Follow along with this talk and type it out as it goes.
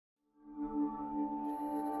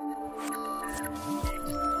Good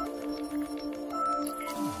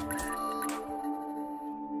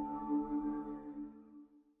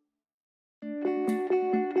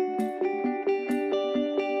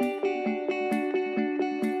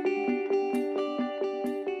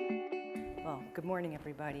morning,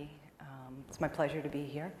 everybody. It's my pleasure to be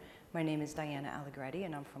here. My name is Diana Allegretti,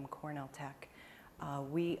 and I'm from Cornell Tech.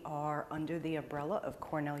 We are under the umbrella of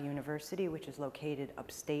Cornell University, which is located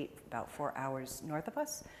upstate, about 4 hours north of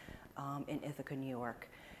us, in Ithaca, New York.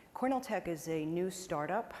 Cornell Tech is a new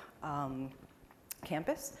startup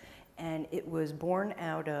campus, and it was born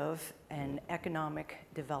out of an economic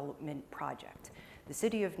development project. The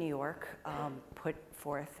City of New York put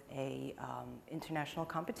forth a international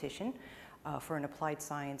competition for an applied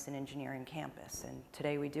science and engineering campus. And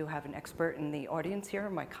today we do have an expert in the audience here,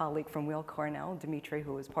 my colleague from Weill Cornell, Dimitri,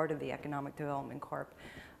 who was part of the Economic Development Corp,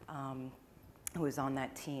 who was on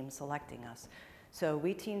that team selecting us. So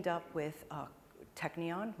we teamed up with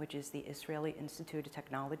Technion, which is the Israeli Institute of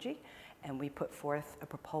Technology, and we put forth a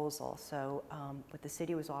proposal. So what the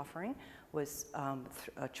city was offering was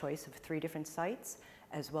a choice of 3 different sites,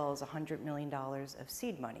 as well as $100 million of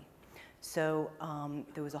seed money. So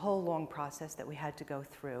there was a whole long process that we had to go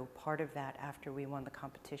through. Part of that, after we won the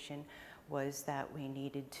competition, was that we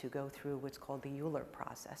needed to go through what's called the Euler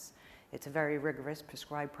process. It's a very rigorous,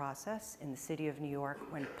 prescribed process in the City of New York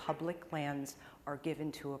when public lands are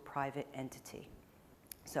given to a private entity.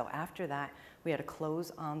 So after that, we had to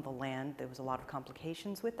close on the land. There was a lot of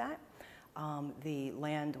complications with that. The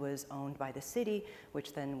land was owned by the city,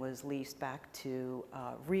 which then was leased back to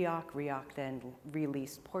REOC. REOC then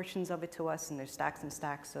released portions of it to us, and there's stacks and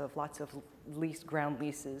stacks of lots of ground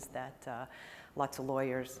leases that lots of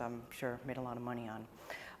lawyers, I'm sure, made a lot of money on.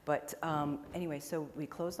 But anyway, so we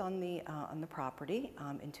closed on the property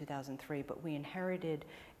in 2003, but we inherited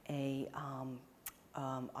a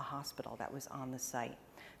hospital that was on the site.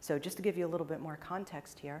 So just to give you a little bit more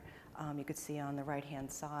context here, you could see on the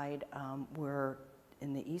right-hand side, we're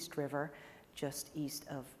in the East River, just east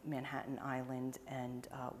of Manhattan Island and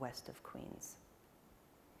west of Queens.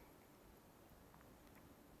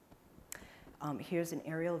 Here's an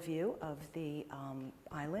aerial view of the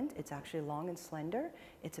island. It's actually long and slender.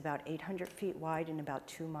 It's about 800 feet wide and about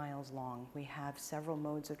 2 miles long. We have several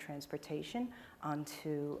modes of transportation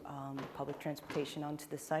onto public transportation onto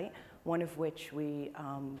the site, one of which we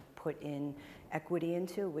put in equity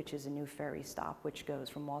into, which is a new ferry stop, which goes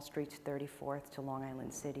from Wall Street to 34th to Long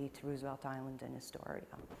Island City to Roosevelt Island and Astoria.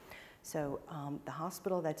 So the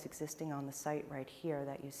hospital that's existing on the site right here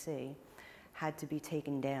that you see had to be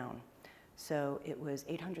taken down. So it was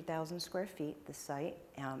 800,000 square feet, the site,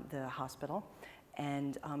 the hospital,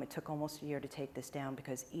 and it took almost a year to take this down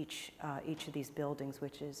because each of these buildings,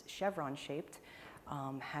 which is chevron-shaped,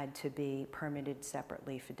 had to be permitted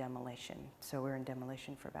separately for demolition. So we're in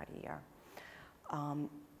demolition for about a year.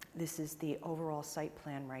 This is the overall site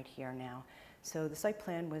plan right here now. So the site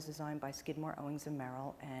plan was designed by Skidmore, Owings &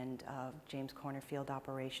 Merrill, and James Corner Field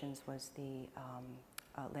Operations was the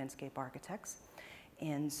landscape architects.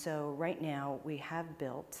 And so right now we have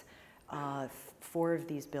built 4 of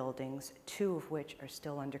these buildings, 2 of which are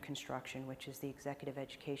still under construction, which is the Executive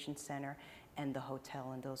Education Center and the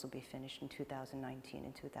hotel, and those will be finished in 2019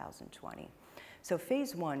 and 2020. So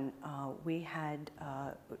phase 1,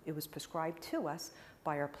 it was prescribed to us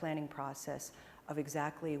by our planning process of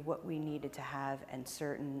exactly what we needed to have and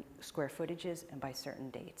certain square footages and by certain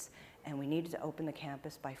dates. And we needed to open the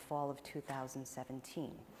campus by fall of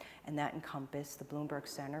 2017. And that encompassed the Bloomberg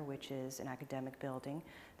Center, which is an academic building,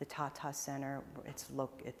 the Tata Center, it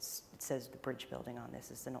says the Bridge Building on this,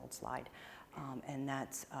 it's an old slide. And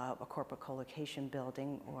that's a corporate co-location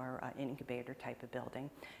building or an incubator type of building.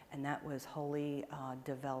 And that was wholly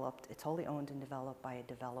developed, it's wholly owned and developed by a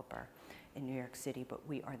developer in New York City, but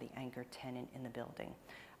we are the anchor tenant in the building.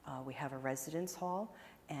 We have a residence hall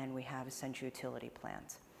and we have a central utility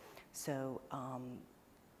plant. So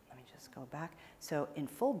let me just go back. So in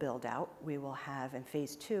full build out, we will have, in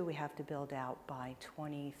phase 2, we have to build out by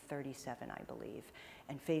 2037, I believe.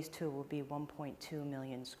 And phase 2 will be 1.2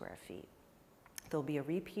 million square feet. There'll be a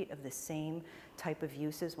repeat of the same type of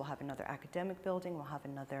uses. We'll have another academic building, we'll have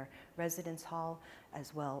another residence hall,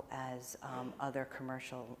 as well as other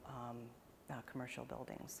commercial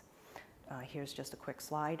buildings. Here's just a quick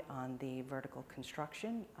slide on the vertical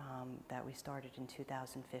construction that we started in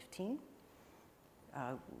 2015.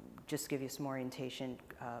 Just to give you some orientation,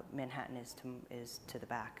 Manhattan is to the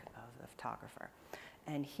back of the photographer.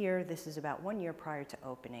 And here, this is about 1 year prior to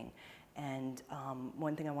opening. And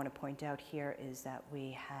one thing I want to point out here is that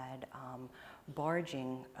we had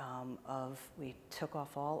barging we took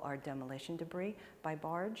off all our demolition debris by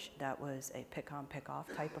barge. That was a pick-on, pick-off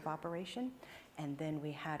type of operation. And then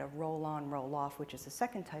we had a roll-on, roll-off, which is the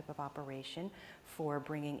second type of operation for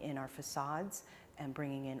bringing in our facades and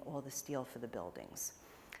bringing in all the steel for the buildings.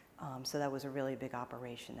 So that was a really big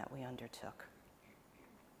operation that we undertook.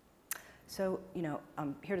 So, you know,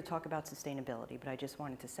 I'm here to talk about sustainability, but I just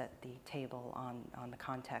wanted to set the table on the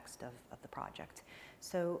context of the project.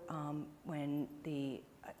 So when the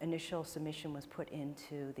initial submission was put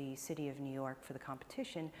into the City of New York for the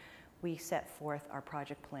competition, we set forth our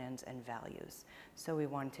project plans and values. So we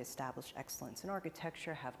wanted to establish excellence in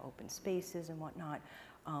architecture, have open spaces and whatnot,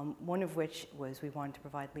 one of which was we wanted to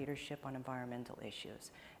provide leadership on environmental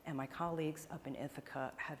issues. And my colleagues up in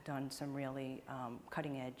Ithaca have done some really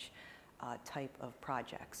cutting-edge type of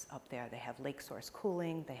projects up there. They have lake source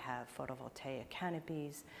cooling, they have photovoltaic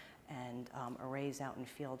canopies, and arrays out in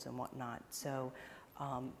fields and whatnot. So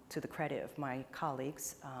to the credit of my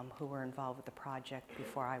colleagues who were involved with the project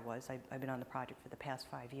before I was, I've been on the project for the past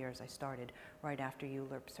 5 years. I started right after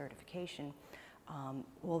ULURP certification.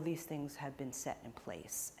 All these things have been set in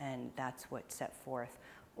place, and that's what set forth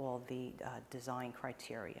all the design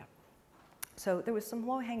criteria. So there was some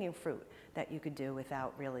low-hanging fruit that you could do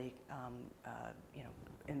without really, you know,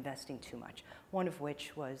 investing too much. One of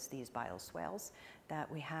which was these bioswales that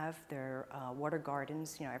we have. They're water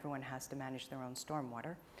gardens. You know, everyone has to manage their own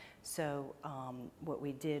stormwater. So what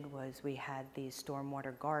we did was we had these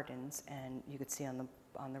stormwater gardens, and you could see on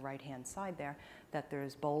the right-hand side there that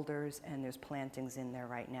there's boulders and there's plantings in there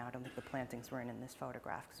right now. I don't think the plantings were in this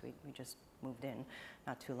photograph because we just moved in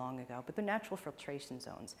not too long ago. But they're natural filtration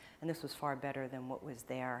zones, and this was far better than what was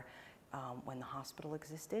there when the hospital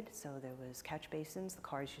existed. So there was catch basins. The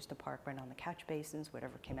cars used to park right on the catch basins.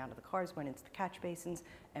 Whatever came out of the cars went into the catch basins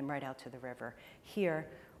and right out to the river. Here,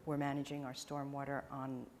 we're managing our stormwater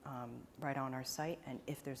right on our site, and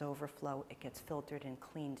if there's overflow, it gets filtered and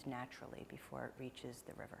cleaned naturally before it reaches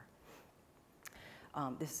the river.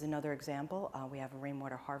 This is another example. We have a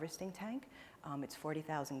rainwater harvesting tank. It's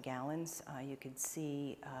 40,000 gallons. You could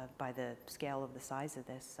see by the scale of the size of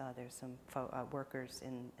this, there's some workers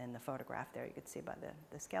in the photograph there. You could see by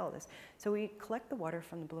the scale of this. So we collect the water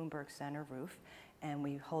from the Bloomberg Center roof, and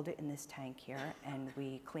we hold it in this tank here, and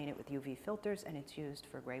we clean it with UV filters, and it's used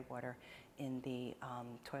for gray water in the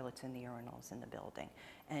toilets and the urinals in the building.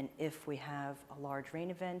 And if we have a large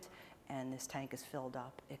rain event and this tank is filled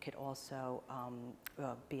up, it could also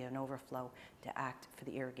be an overflow to act for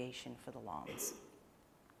the irrigation for the lawns.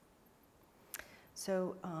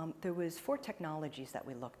 So there was 4 technologies that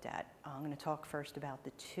we looked at. I'm going to talk first about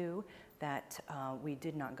the 2 that we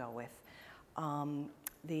did not go with.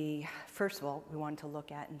 First of all, we wanted to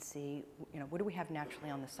look at and see, you know, what do we have naturally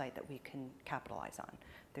on the site that we can capitalize on?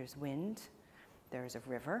 There's wind, there's a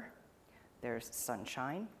river, there's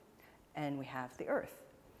sunshine, and we have the earth.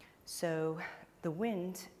 So the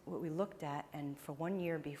wind, what we looked at, and for 1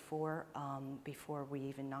 year before we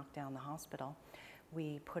even knocked down the hospital,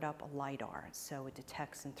 we put up a LiDAR. So it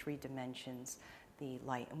detects in 3 dimensions the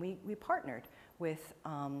light. And we partnered with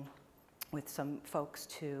some folks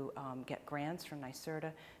to get grants from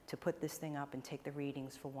NYSERDA to put this thing up and take the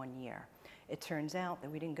readings for 1 year. It turns out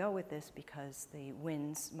that we didn't go with this because the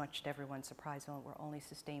winds, much to everyone's surprise, were only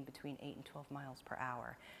sustained between 8 and 12 miles per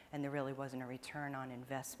hour. And there really wasn't a return on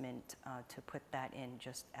investment to put that in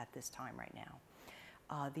just at this time right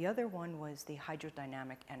now. The other one was the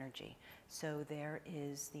hydrodynamic energy. So there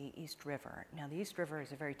is the East River. Now the East River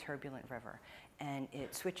is a very turbulent river, and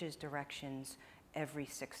it switches directions every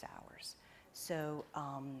 6 hours. So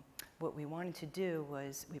what we wanted to do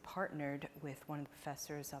was we partnered with one of the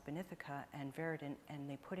professors up in Ithaca and Verdant, and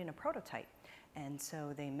they put in a prototype. And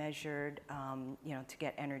so they measured, you know, to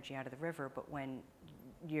get energy out of the river, but when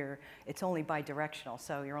it's only bidirectional,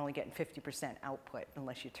 so you're only getting 50% output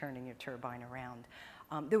unless you're turning your turbine around.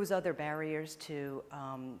 There was other barriers to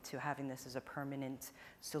having this as a permanent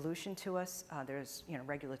solution to us. There's, you know,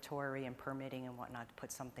 regulatory and permitting and whatnot to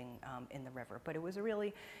put something in the river. But it was a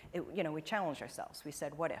really, you know, we challenged ourselves. We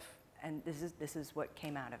said, what if? And this is what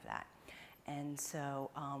came out of that. And so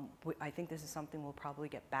I think this is something we'll probably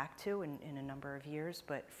get back to in a number of years.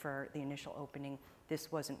 But for the initial opening,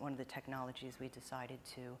 this wasn't one of the technologies we decided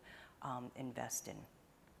to invest in.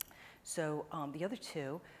 So the other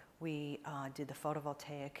 2, we did the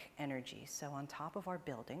photovoltaic energy. So on top of our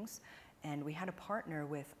buildings, and we had to partner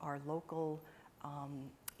with our local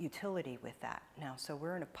utility with that. Now, so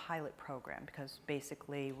we're in a pilot program because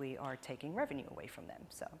basically we are taking revenue away from them.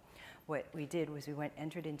 So what we did was we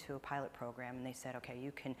entered into a pilot program, and they said, okay,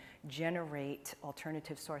 you can generate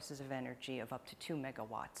alternative sources of energy of up to 2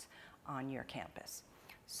 megawatts on your campus.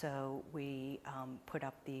 So we put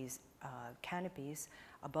up these canopies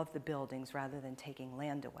above the buildings rather than taking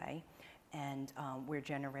land away. And we're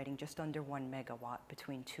generating just under 1 megawatt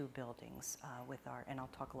between 2 buildings with our, and I'll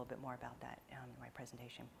talk a little bit more about that in my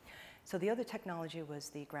presentation. So the other technology was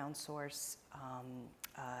the ground source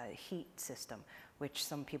heat system, which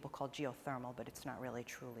some people call geothermal, but it's not really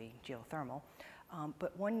truly geothermal.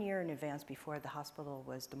 But 1 year in advance before the hospital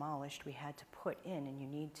was demolished, we had to put in, and you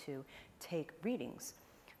need to take readings.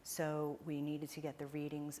 So we needed to get the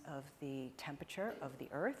readings of the temperature of the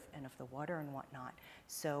earth and of the water and whatnot.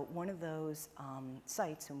 So one of those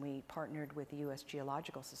sites, and we partnered with the U.S.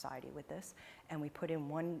 Geological Society with this, and we put in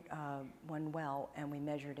one well, and we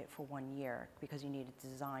measured it for 1 year because you needed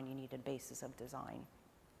design, you needed a basis of design.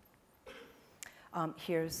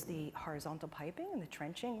 Here's the horizontal piping and the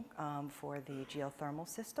trenching for the geothermal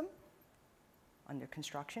system under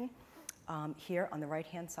construction. Here on the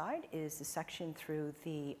right-hand side is the section through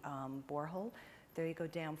the borehole. There you go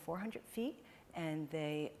down 400 feet, and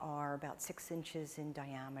they are about 6 inches in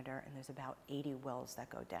diameter, and there's about 80 wells that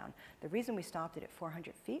go down. The reason we stopped it at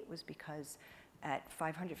 400 feet was because at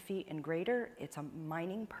 500 feet and greater, it's a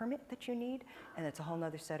mining permit that you need, and it's a whole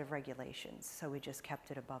other set of regulations. So we just kept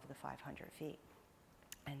it above the 500 feet.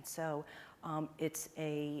 And so it's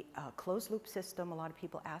a closed loop system. A lot of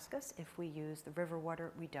people ask us if we use the river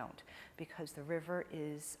water. We don't, because the river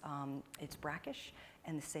is, it's brackish,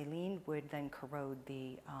 and the saline would then corrode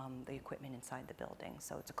the equipment inside the building.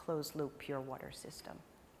 So it's a closed loop pure water system.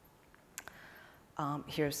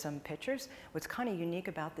 Here's some pictures. What's kind of unique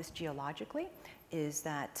about this geologically is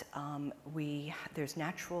that there's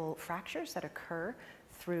natural fractures that occur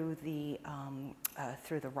through the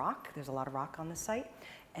rock. There's a lot of rock on the site.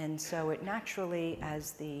 And so it naturally,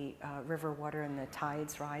 as the river water and the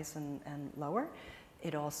tides rise and lower,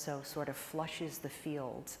 it also sort of flushes the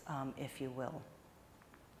fields, if you will.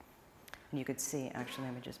 And you could see, actually,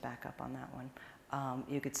 let me just back up on that one.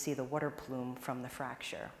 You could see the water plume from the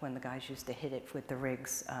fracture when the guys used to hit it with the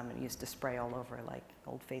rigs. It used to spray all over like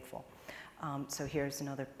Old Faithful. So here's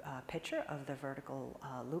another picture of the vertical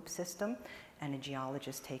loop system and a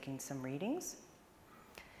geologist taking some readings.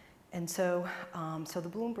 And so, so the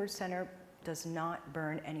Bloomberg Center does not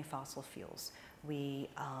burn any fossil fuels. We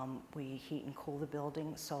heat and cool the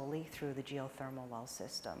building solely through the geothermal well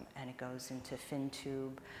system, and it goes into fin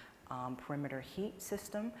tube perimeter heat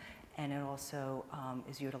system, and it also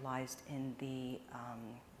is utilized in the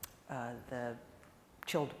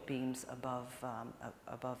chilled beams above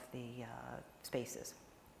the spaces.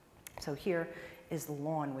 So here is the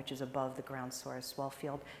lawn, which is above the ground source well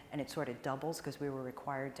field, and it sort of doubles because we were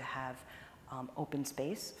required to have open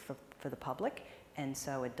space for the public, and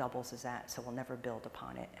so it doubles as that, so we'll never build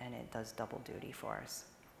upon it, and it does double duty for us.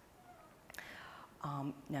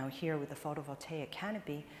 Now here with the photovoltaic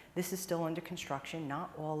canopy, this is still under construction.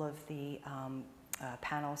 Not all of the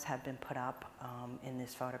panels have been put up in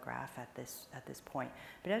this photograph at this point.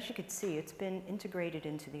 But as you can see, it's been integrated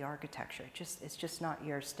into the architecture. It's just not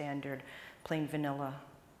your standard plain vanilla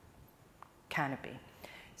canopy.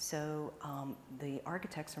 So the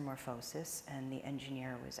architects are Morphosis, and the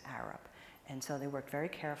engineer was Arab. And so they worked very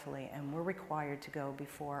carefully, and we're required to go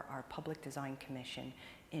before our Public Design Commission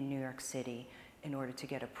in New York City in order to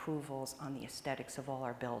get approvals on the aesthetics of all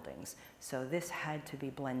our buildings. So this had to be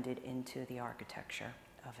blended into the architecture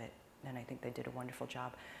of it, and I think they did a wonderful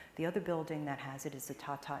job. The other building that has it is the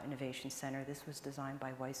Tata Innovation Center. This was designed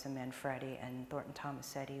by Weiss and Manfredi, and Thornton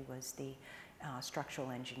Tomasetti was the structural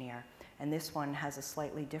engineer. And this one has a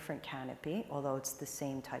slightly different canopy, although it's the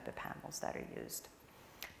same type of panels that are used.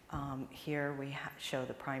 Here we show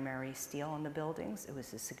the primary steel on the buildings. It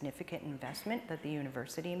was a significant investment that the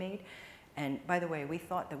university made. And by the way, we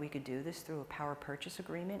thought that we could do this through a power purchase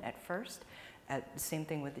agreement at first. The same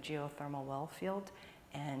thing with the geothermal well field,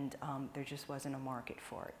 and there just wasn't a market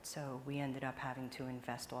for it. So we ended up having to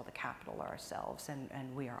invest all the capital ourselves,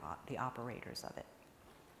 and we are the operators of it.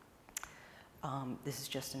 This is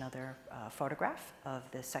just another photograph of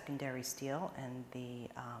the secondary steel and the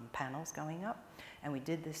panels going up. And we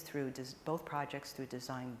did this through both projects through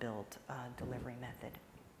design-build delivery method.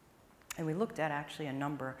 And we looked at actually a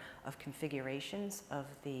number of configurations of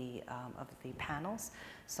the panels.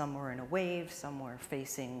 Some were in a wave, some were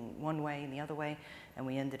facing one way and the other way, and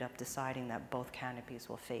we ended up deciding that both canopies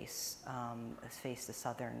will face the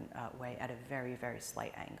southern way at a very, very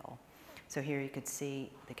slight angle. So here you could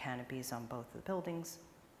see the canopies on both the buildings.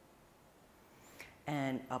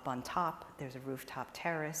 And up on top, there's a rooftop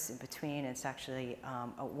terrace in between. It's actually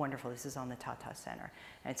a wonderful, this is on the Tata Center,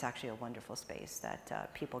 and it's actually a wonderful space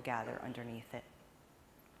that people gather underneath it.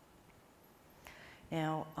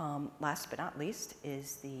 Now, last but not least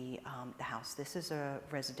is the house. This is a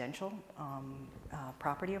residential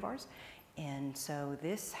property of ours, and so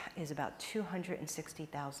this is about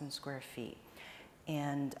 260,000 square feet,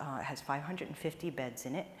 and it has 550 beds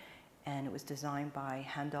in it, and it was designed by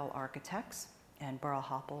Handel Architects, and Burl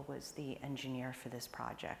Hoppel was the engineer for this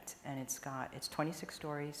project. And it's 26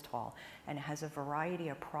 stories tall, and it has a variety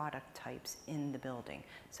of product types in the building.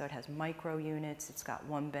 So it has micro units, it's got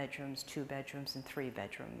 1 bedrooms, 2 bedrooms, and 3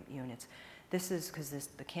 bedroom units. This is because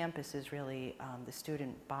the campus is really, the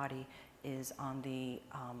student body is on the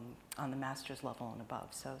master's level and above.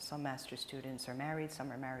 So some master's students are married,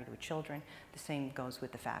 some are married with children. The same goes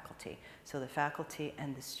with the faculty. So the faculty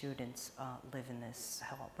and the students live in this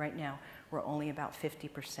hall. Right now, we're only about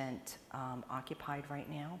 50% occupied right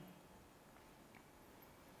now.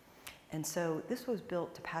 And so this was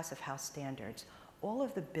built to Passive House standards. All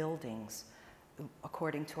of the buildings,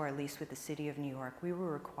 according to our lease with the City of New York, we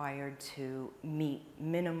were required to meet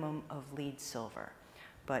minimum of LEED Silver.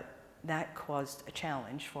 But that caused a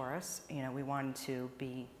challenge for us. You know, we wanted to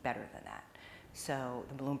be better than that. So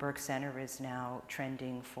the Bloomberg Center is now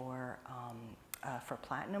trending for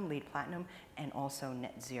platinum, LEED Platinum, and also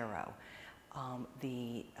net zero.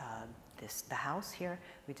 The house here,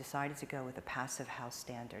 we decided to go with a Passive House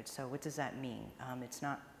standard. So what does that mean? It's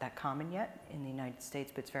not that common yet in the United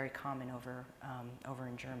States, but it's very common over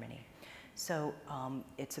in Germany. So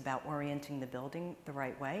it's about orienting the building the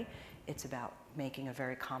right way. It's about making a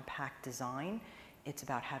very compact design. It's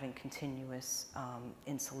about having continuous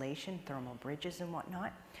insulation, thermal bridges and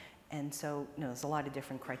whatnot. And so, you know, there's a lot of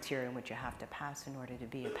different criteria in which you have to pass in order to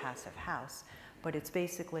be a passive house. But it's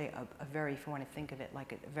basically a very, if you want to think of it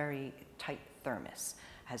like a very tight thermos.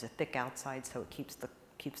 It has a thick outside, so it keeps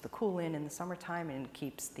the cool in the summertime and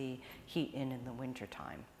keeps the heat in the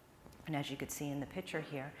wintertime. And as you could see in the picture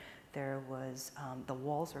here, there was, the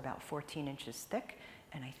walls are about 14 inches thick,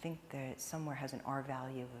 and I think that somewhere has an R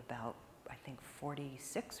value of about, I think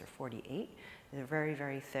 46 or 48. They're very,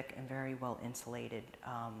 very thick and very well insulated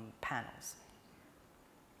panels.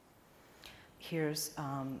 Here's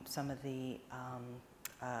some of the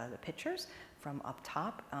pictures from up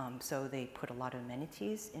top. So they put a lot of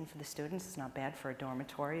amenities in for the students. It's not bad for a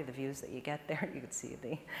dormitory, the views that you get there. You can see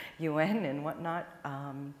the UN and whatnot.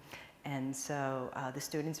 And so the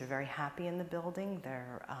students are very happy in the building.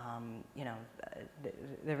 They're, you know,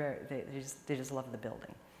 they just love the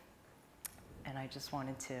building. And I just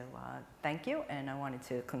wanted to thank you, and I wanted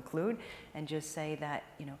to conclude and just say that,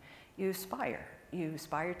 you know, you aspire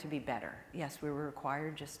to be better. Yes, we were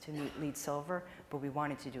required just to meet LEED Silver, but we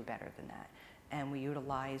wanted to do better than that. And we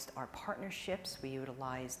utilized our partnerships. We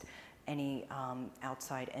utilized any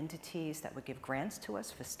outside entities that would give grants to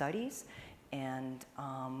us for studies. And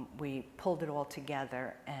we pulled it all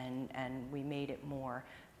together, and we made it more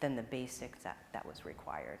than the basics that was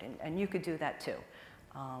required. And you could do that too.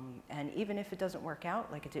 And even if it doesn't work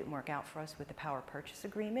out, like it didn't work out for us with the power purchase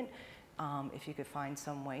agreement, if you could find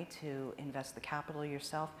some way to invest the capital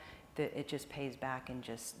yourself, it just pays back in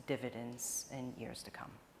just dividends in years to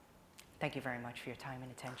come. Thank you very much for your time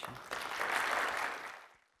and attention.